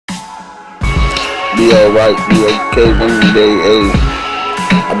be alright, be okay one day, ayy.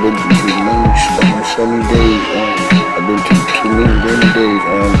 I've been through many fucking sunny days, I've been through too many rainy days,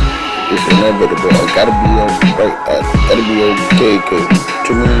 it's inevitable. I gotta be alright, I gotta be okay, cause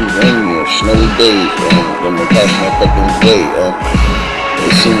too many rainy and snowy days, when they pass my fucking way,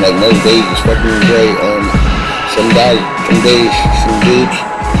 it seems like most days is fucking gray, some days, some dudes,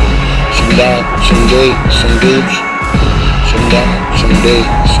 some days, some days, some dudes, some days,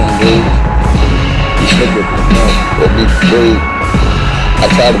 some dudes. These niggas will be free. I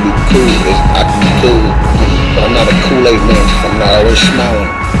try to be cool as I can be cool, but I'm not a Kool-Aid man. I'm not always smiling.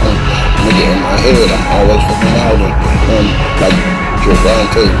 Nigga in my head, I'm always fucking louder. Like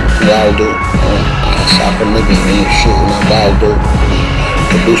Javante Wilder. I soccer niggas and shit and I'm wilder.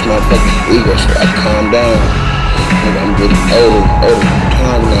 To boost my fucking ego so I calm down. Nigga, I'm getting older.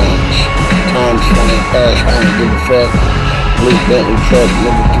 Time now. Time's flying fast. I don't give a fuck. Blue Bentley truck,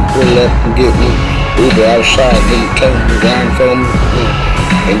 nigga can pull up and get me. Uber outside, nigga telling me, riding for me.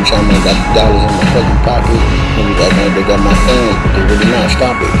 Anytime I got the dollars in my fucking pocket, niggas act like they got my phone, but they really not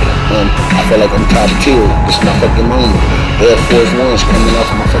stop it. I feel like I'm top tier. This is my fucking moment. Air Force Ones coming off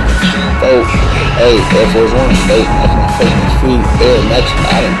my fucking boat. Hey, Air Force Ones straight off my fucking feet. Air Max,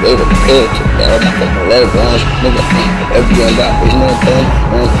 I done gave a pair to all my fucking loved ones. Nigga, every young got is nothing.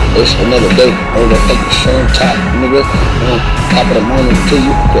 It's another day on the fucking sun top, nigga. Top of the morning to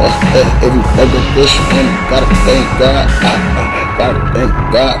you. If you ever this one, gotta thank God. Gotta thank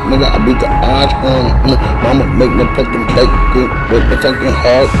God, nigga. I beat the odds. Mama make me fucking bacon with the fucking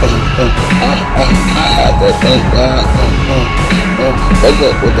heart. I had that, thank God. Wake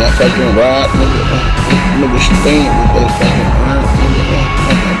up with that fucking rod, nigga. Nigga stand with that fucking iron, nigga.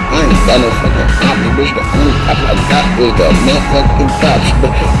 I ain't got no fucking option, bitch. The only option I got is the motherfucking cops,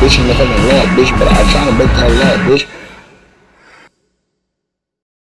 bitch. In the fucking law, bitch. But I try to break that law, bitch.